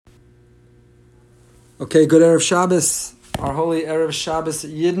Okay, good Erev Shabbos, our holy Erev Shabbos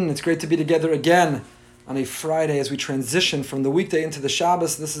Yidden. It's great to be together again on a Friday as we transition from the weekday into the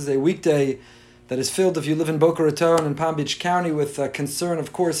Shabbos. This is a weekday that is filled, if you live in Boca Raton in Palm Beach County, with concern,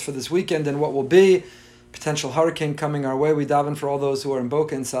 of course, for this weekend and what will be. Potential hurricane coming our way. We daven for all those who are in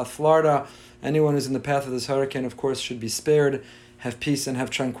Boca in South Florida. Anyone who's in the path of this hurricane, of course, should be spared. Have peace and have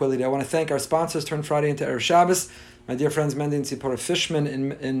tranquility. I want to thank our sponsors, Turn Friday into Erev Shabbos. My dear friends, Mendy and Tzipora Fishman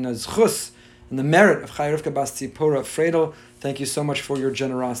in Zchus, in the merit of Chai Rivka Bas Tzipora Fredel. Thank you so much for your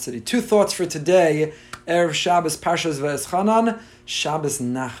generosity. Two thoughts for today. Erev Shabbos, Parshas Ve'eschanan, Shabbos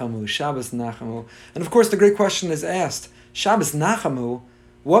Nachamu, Shabbos Nachamu. And of course the great question is asked, Shabbos Nachamu,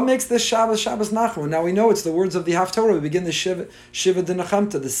 what makes this Shabbos Nachamu? Now we know it's the words of the Haftorah. We begin the Shiva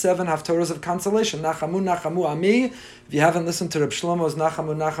Dinachamta, the 7 Haftorahs of consolation. Nachamu, Nachamu, Ami. If you haven't listened to Reb Shlomo's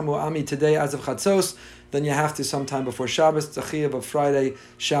Nachamu, Nachamu, Ami today as of Chatzos, then you have to sometime before Shabbos, Tzachiyah of Friday,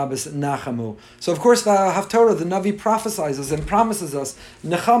 Shabbos Nachamu. So of course the Haftorah, the Navi prophesizes and promises us,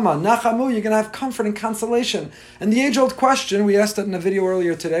 Nechama, Nachamu, you're going to have comfort and consolation. And the age-old question, we asked it in a video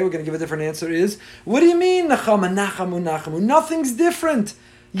earlier today, we're going to give a different answer, is, what do you mean Nechama, Nachamu, Nachamu? Nothing's different.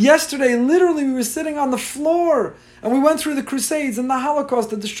 Yesterday, literally, we were sitting on the floor and we went through the Crusades and the Holocaust,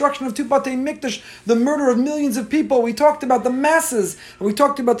 the destruction of two Batei Mikdash, the murder of millions of people. We talked about the masses, and we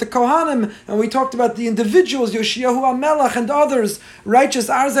talked about the Kohanim, and we talked about the individuals, Yoshiyahu HaMelech and others, righteous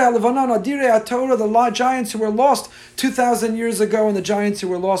Arzeh HaLevanon, Adirei HaTorah, the giants who were lost 2,000 years ago, and the giants who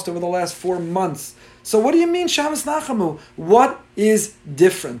were lost over the last 4 months. So what do you mean, Shabbos Nachamu? What is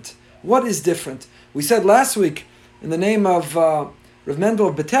different? What is different? We said last week, in the name of Rav Mendel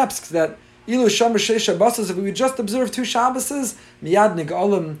of Betepsk, that Ilu Shomer Sheish Shabbos, if we would just observe 2 Shabboses, Miyad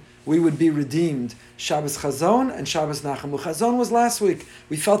Nig'olim, we would be redeemed. Shabbos Chazon and Shabbos Nachamu. Chazon was last week.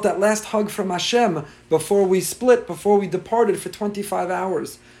 We felt that last hug from Hashem before we split, before we departed for 25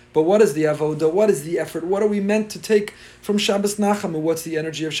 hours. But what is the avoda? What is the effort? What are we meant to take from Shabbos Nachamu? What's the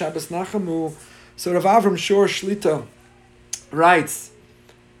energy of Shabbos Nachamu? So Rav Avram Shor Shlita writes,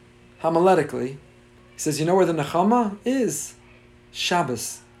 homiletically, he says, you know where the Nechama is?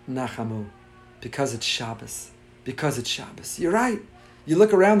 Shabbos Nachamu, because it's Shabbos. Because it's Shabbos. You're right. You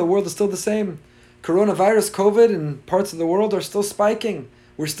look around, the world is still the same. Coronavirus, COVID in parts of the world are still spiking.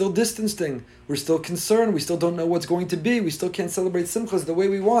 We're still distancing. We're still concerned. We still don't know what's going to be. We still can't celebrate Simchas the way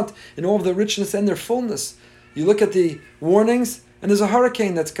we want in all of their richness and their fullness. You look at the warnings, and there's a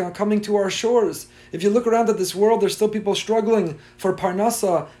hurricane that's coming to our shores. If you look around at this world, there's still people struggling for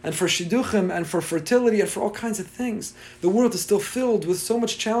parnasa and for shidduchim and for fertility and for all kinds of things. The world is still filled with so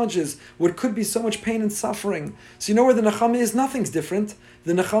much challenges, what could be so much pain and suffering. So you know where the Nechama is? Nothing's different.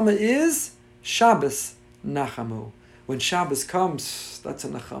 The Nechama is Shabbos Nachamu. When Shabbos comes, that's a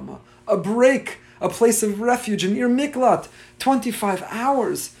Nechama. A break, a place of refuge, an Ir Miklat, 25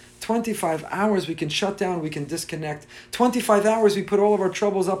 hours. 25 hours we can shut down, we can disconnect. 25 hours we put all of our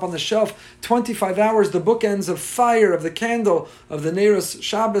troubles up on the shelf. 25 hours the bookends of fire, of the candle, of the Neiros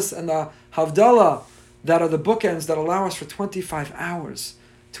Shabbos and the Havdalah, that are the bookends that allow us for 25 hours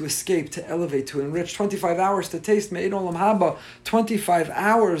to escape, to elevate, to enrich. 25 hours to taste Me'ein Olam Haba. 25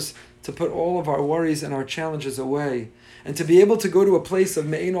 hours to put all of our worries and our challenges away. And to be able to go to a place of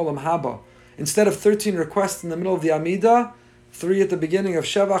Me'ein Olam Haba. Instead of 13 requests in the middle of the Amidah, 3 at the beginning of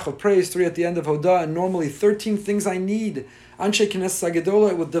Shevach, of praise, 3 at the end of Hodah, and normally 13 things I need. Anshe Knesset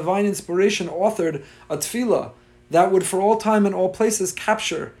Sagedola, with divine inspiration, authored a tefillah that would for all time and all places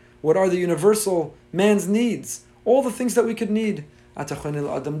capture what are the universal man's needs. All the things that we could need.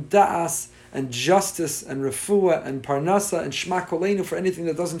 Atachanil Adam Da'as, and justice, and refuah, and parnasa, and shma koleinu for anything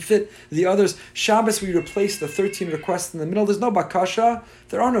that doesn't fit the others. Shabbos, we replace the 13 requests in the middle. There's no bakasha.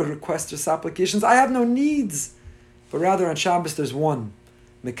 There are no requests or supplications. I have no needs. But rather on Shabbos there's one.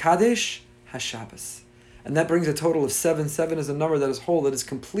 Mekadesh HaShabbos. And that brings a total of 7. 7 is a number that is whole, that is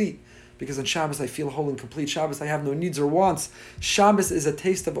complete. Because on Shabbos I feel whole and complete. Shabbos I have no needs or wants. Shabbos is a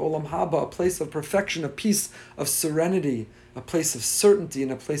taste of Olam Haba, a place of perfection, a peace of serenity, a place of certainty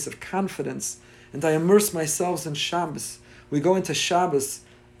and a place of confidence. And I immerse myself in Shabbos. We go into Shabbos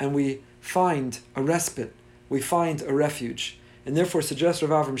and we find a respite. We find a refuge. And therefore suggest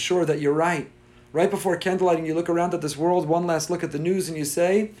Rav Avram Shor that you're right. Right before candlelighting, you look around at this world, one last look at the news, and you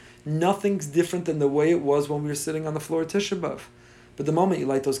say, nothing's different than the way it was when we were sitting on the floor at Tisha B'Av. But the moment you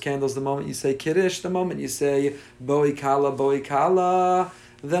light those candles, the moment you say Kiddush, the moment you say Boi Kala,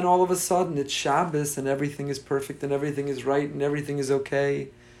 then all of a sudden it's Shabbos, and everything is perfect, and everything is right, and everything is okay.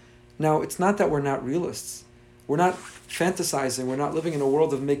 Now, it's not that we're not realists. We're not fantasizing. We're not living in a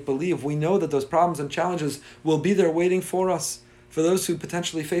world of make-believe. We know that those problems and challenges will be there waiting for us. For those who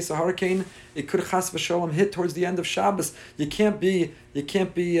potentially face a hurricane, it could chas v'sholem hit towards the end of Shabbos. You can't be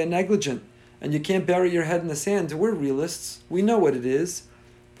negligent. and you can't bury your head in the sand. We're realists. We know what it is.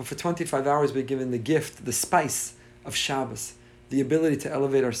 But for 25 hours, we're given the gift, the spice of Shabbos, the ability to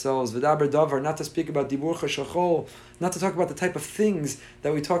elevate ourselves. V'daber davar, not to speak about dibur chashachol, not to talk about the type of things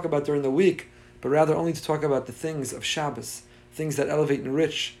that we talk about during the week, but rather only to talk about the things of Shabbos, things that elevate and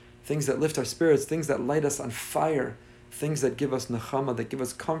enrich, things that lift our spirits, things that light us on fire, things that give us nechama, that give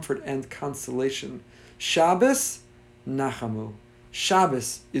us comfort and consolation. Shabbos, nachamu.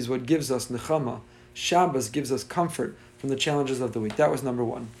 Shabbos is what gives us nechama. Shabbos gives us comfort from the challenges of the week. That was number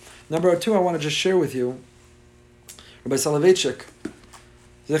one. Number two, I want to just share with you, Rabbi Soloveitchik,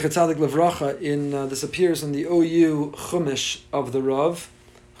 Zecher Tzadik Levracha, this appears in the OU Chumash of the Rav,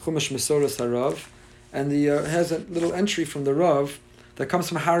 Chumash Mesoras HaRav, and has a little entry from the Rav that comes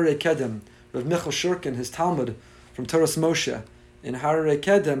from Hararei Kedem. Rav Michal Shurkin, his Talmud from Toras Moshe, in Hararei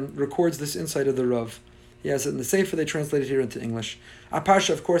Kedem, records this insight of the Rav. He has it in the Sefer, they translate it here into English. Our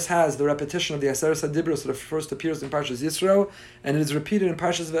Parsha, of course, has the repetition of the Aseres HaDibros that first appears in Parshas Yisro, and it is repeated in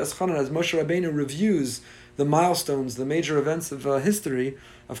Parshas Ve'eschanan as Moshe Rabbeinu reviews the milestones, the major events of history.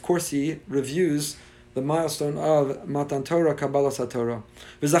 Of course, he reviews the milestone of Matan Torah, Kabbalas HaTorah.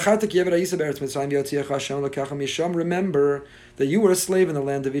 Remember that you were a slave in the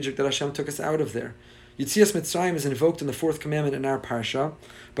land of Egypt, that Hashem took us out of there. Yitzias Mitzrayim is invoked in the fourth commandment in our parsha,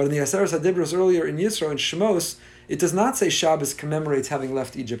 but in the Aseres HaDibros earlier in Yisro and Shemos, it does not say Shabbos commemorates having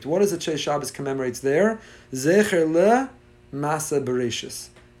left Egypt. What does it say Shabbos commemorates there? Zecher le Masa Bereshis,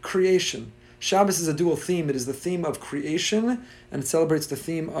 creation. Shabbos is a dual theme. It is the theme of creation, and it celebrates the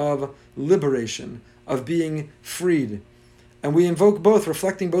theme of liberation, of being freed. And we invoke both,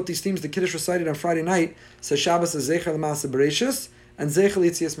 reflecting both these themes. The Kiddush recited on Friday night says Shabbos is Zecher le Masa Bereshis and Zecher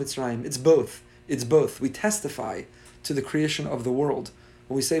Yitzias Mitzrayim. It's both. It's both. We testify to the creation of the world.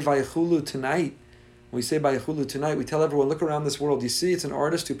 When we say Vayechulu tonight, we tell everyone, look around this world. You see, it's an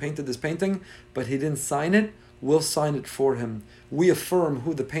artist who painted this painting, but he didn't sign it. We'll sign it for him. We affirm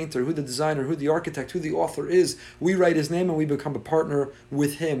who the painter, who the designer, who the architect, who the author is. We write his name and we become a partner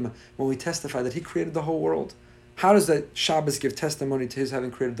with him when we testify that he created the whole world. How does that Shabbos give testimony to his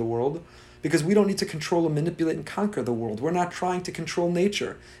having created the world? Because we don't need to control and manipulate and conquer the world. We're not trying to control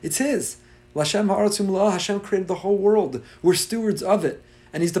nature. It's his. L'Hashem ha'aretz u'mla'ah, Hashem created the whole world. We're stewards of it.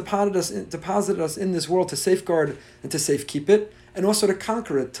 And he's deposited us in this world to safeguard and to safekeep it, and also to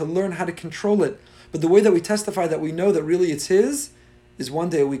conquer it, to learn how to control it. But the way that we testify that we know that really it's his is one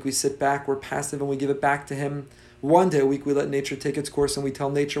day a week we sit back, we're passive, and we give it back to him. One day a week we let nature take its course, and we tell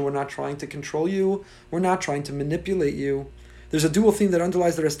nature we're not trying to control you, we're not trying to manipulate you. There's a dual theme that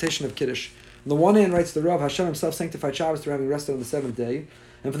underlies the recitation of Kiddush. On the one hand, writes the Rav, Hashem himself sanctified Shabbos through having rested on the seventh day.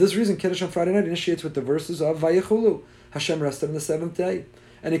 And for this reason, Kiddush on Friday night initiates with the verses of Vayechulu. Hashem rested on the seventh day.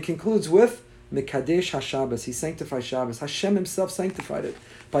 And it concludes with Mekadesh HaShabbos. He sanctified Shabbos. Hashem himself sanctified it.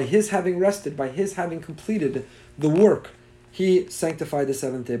 By his having rested, by his having completed the work, he sanctified the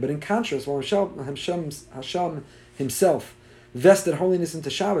seventh day. But in contrast, while Hashem himself vested holiness into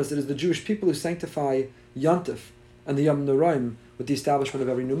Shabbos, it is the Jewish people who sanctify Yontif and the Yom Noraim with the establishment of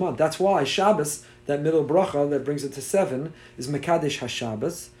every new month. That's why Shabbos, that middle bracha that brings it to 7, is Mekadesh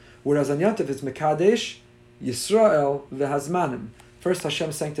HaShabbos, whereas on Yontif it's Mekadesh Yisrael v'Hazmanim. First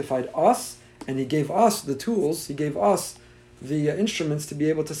Hashem sanctified us, and he gave us the tools, he gave us the instruments to be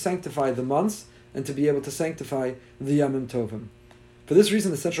able to sanctify the months and to be able to sanctify the Yamim Tovim. For this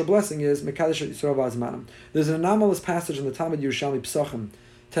reason, the central blessing is Mekadesh Yisrael v'Hazmanim. There's an anomalous passage in the Talmud Yerushalmi Pesachim,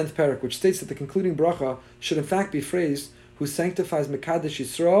 10th parak, which states that the concluding bracha should in fact be phrased, who sanctifies Mekadesh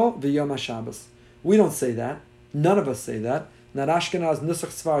Yisrael v'Yom HaShabbos. We don't say that. None of us say that. Not Ashkenaz, Nusach,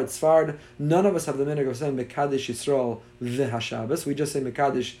 Sfard. None of us have the minhag of saying Mekadesh Yisrael v'Hashabbos. We just say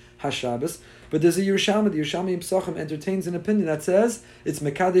Mekadesh HaShabbos. But there's a Yerushalmi. The Yerushalmi Pesachim entertains an opinion that says it's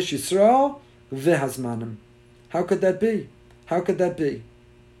Mekadesh Yisrael v'Hazmanim. How could that be? How could that be?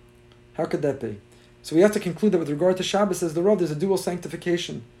 How could that be? So we have to conclude that with regard to Shabbos, as the Rav, there's a dual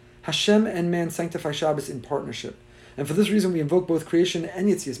sanctification. Hashem and man sanctify Shabbos in partnership. And for this reason, we invoke both creation and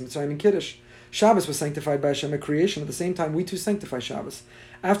Yitzias Mitzrayim and Kiddush. Shabbos was sanctified by Hashem at creation. At the same time, we too sanctify Shabbos.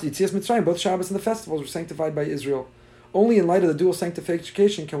 After Yitzias Mitzrayim, both Shabbos and the festivals were sanctified by Israel. Only in light of the dual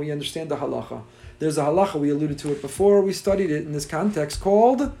sanctification can we understand the halacha. There's a halacha, we alluded to it before, we studied it in this context,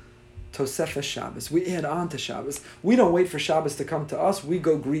 called Tosefes Shabbos. We add on to Shabbos. We don't wait for Shabbos to come to us, we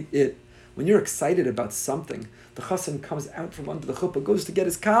go greet it. When you're excited about something, the chassan comes out from under the chuppah, goes to get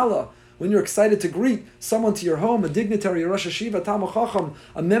his kala. When you're excited to greet someone to your home, a dignitary, a Rosh Hashiva, Talmid Chacham,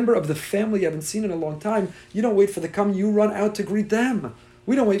 a member of the family you haven't seen in a long time, you don't wait for them to come, you run out to greet them.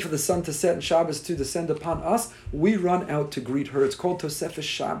 We don't wait for the sun to set and Shabbos to descend upon us. We run out to greet her. It's called Tosefes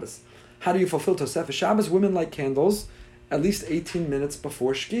Shabbos. How do you fulfill Tosefes Shabbos? Women light candles at least 18 minutes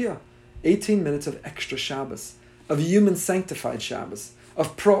before Shkia. 18 minutes of extra Shabbos, of human sanctified Shabbos,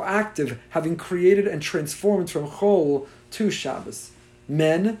 of proactive having created and transformed from Chol to Shabbos.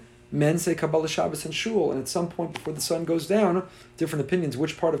 Men say Kabbalah Shabbos and Shul, and at some point before the sun goes down, different opinions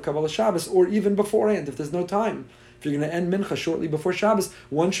which part of Kabbalah Shabbos, or even beforehand, if there's no time. If you're going to end Mincha shortly before Shabbos,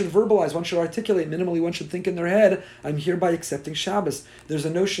 one should verbalize, one should articulate, minimally one should think in their head, I'm hereby accepting Shabbos. There's a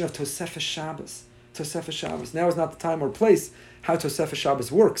notion of Tosefes Shabbos. Tosefes Shabbos. Now is not the time or place how Tosefes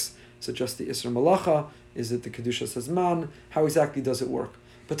Shabbos works. Is it just the Isra Malacha? Is it the Kedushas Hazman? How exactly does it work?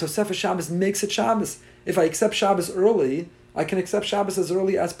 But Tosefes Shabbos makes it Shabbos. If I accept Shabbos early, I can accept Shabbos as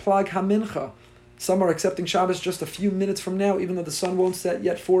early as Plag HaMincha. Some are accepting Shabbos just a few minutes from now, even though the sun won't set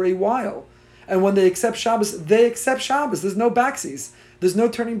yet for a while. And when they accept Shabbos, they accept Shabbos. There's no backsies. There's no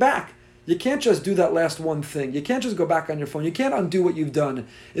turning back. You can't just do that last one thing. You can't just go back on your phone. You can't undo what you've done.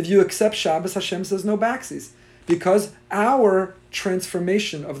 If you accept Shabbos, Hashem says no backsies. Because our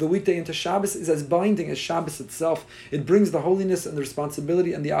transformation of the weekday into Shabbos is as binding as Shabbos itself. It brings the holiness and the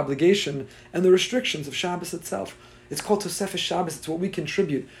responsibility and the obligation and the restrictions of Shabbos itself. It's called Tosefes Shabbos. It's what we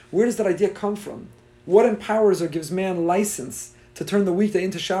contribute. Where does that idea come from? What empowers or gives man license to turn the weekday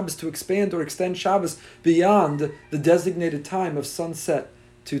into Shabbos, to expand or extend Shabbos beyond the designated time of sunset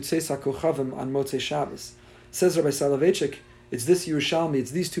to Tzeis HaKochavim on Motzei Shabbos? Says Rabbi Soloveitchik, it's this Yerushalmi,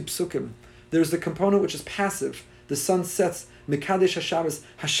 it's these two psukim. There's the component which is passive. The sun sets, Mekadesh HaShabbos.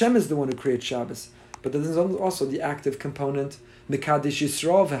 Hashem is the one who creates Shabbos. But there's also the active component, Mekadesh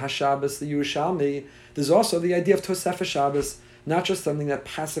Yisrael v'HaShabbos, the Yerushalmi. There's also the idea of Tosefes Shabbos, not just something that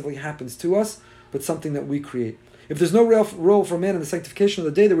passively happens to us, but something that we create. If there's no real role for man in the sanctification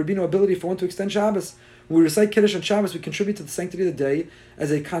of the day, there would be no ability for one to extend Shabbos. When we recite Kiddush on Shabbos, we contribute to the sanctity of the day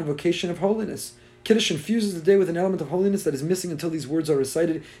as a convocation of holiness. Kiddush infuses the day with an element of holiness that is missing until these words are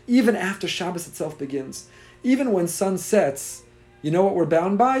recited, even after Shabbos itself begins. Even when sun sets, you know what we're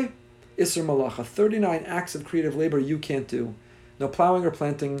bound by? Isser Malacha, 39 acts of creative labor you can't do. No plowing or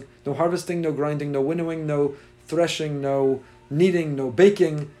planting, no harvesting, no grinding, no winnowing, no threshing, no kneading, no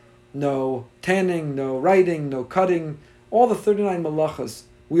baking, no tanning, no writing, no cutting. All the 39 malachas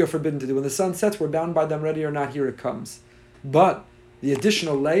we are forbidden to do. When the sun sets, we're bound by them, ready or not, here it comes. But the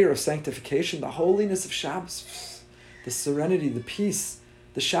additional layer of sanctification, the holiness of Shabbos, the serenity, the peace,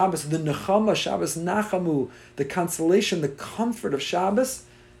 the Shabbos, the nechama, Shabbos nachamu, the consolation, the comfort of Shabbos,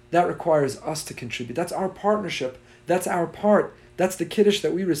 that requires us to contribute. That's our partnership. That's our part. That's the Kiddush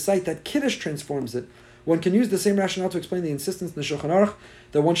that we recite. That Kiddush transforms it. One can use the same rationale to explain the insistence in the Shulchan Aruch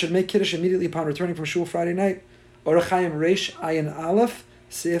that one should make Kiddush immediately upon returning from Shul Friday night. Orach Chaim Reish Ayin Aleph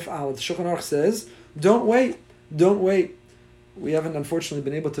Seif Aleph. The Shulchan Aruch says, don't wait. We haven't unfortunately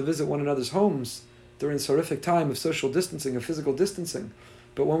been able to visit one another's homes during this horrific time of social distancing, of physical distancing.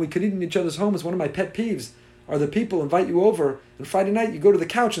 But when we could eat in each other's homes, one of my pet peeves are the people invite you over, and Friday night you go to the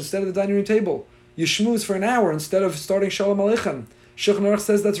couch instead of the dining room table. You schmooze for an hour instead of starting Shalom Aleichem. Shulchan Aruch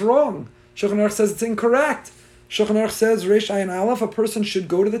says that's wrong. Shulchan Aruch says it's incorrect. Shulchan Aruch says, Reish Ayin Aleph, a person should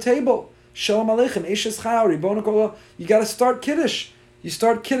go to the table. Shalom Aleichem, Eshes Chao, Ribbono Kol. You got to start Kiddush. You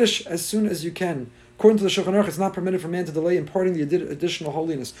start Kiddush as soon as you can. According to the Shulchan Aruch, it's not permitted for man to delay imparting the additional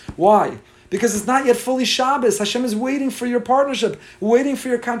holiness. Why? Because it's not yet fully Shabbos. Hashem is waiting for your partnership, waiting for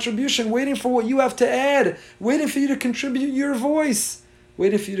your contribution, waiting for what you have to add, waiting for you to contribute your voice,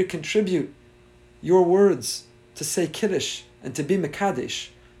 waiting for you to contribute your words, to say Kiddush and to be Mekadesh.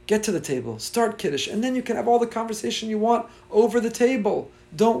 Get to the table, start Kiddush, and then you can have all the conversation you want over the table.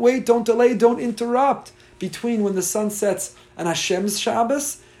 Don't wait, don't delay, don't interrupt between when the sun sets and Hashem's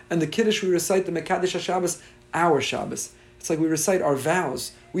Shabbos and the Kiddush we recite, the Mekadesh HaShabbos, our Shabbos. It's like we recite our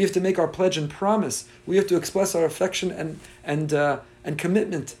vows. We have to make our pledge and promise. We have to express our affection and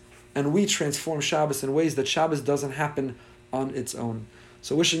commitment. And we transform Shabbos in ways that Shabbos doesn't happen on its own.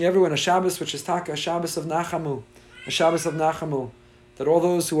 So wishing everyone a Shabbos which is Taka, a Shabbos of Nachamu. A Shabbos of Nachamu. That all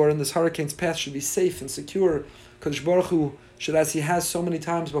those who are in this hurricane's path should be safe and secure. Kadosh Baruch Hu should, as He has so many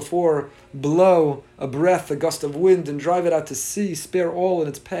times before, blow a breath, a gust of wind, and drive it out to sea, spare all in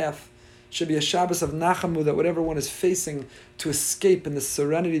its path. Should be a Shabbos of Nachamu, that whatever one is facing, to escape in the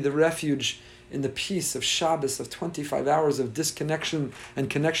serenity, the refuge, in the peace of Shabbos, of 25 hours of disconnection and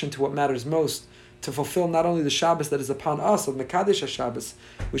connection to what matters most, to fulfill not only the Shabbos that is upon us, of Mekadesh HaShabbos,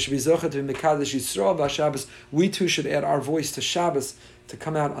 we should be Zocheh to be Mekadesh Yisrael HaShabbos. We too should add our voice to Shabbos, to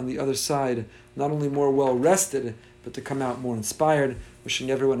come out on the other side, not only more well-rested, but to come out more inspired.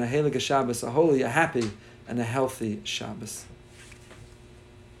 Wishing everyone a Heilige Shabbos, a holy, a happy, and a healthy Shabbos.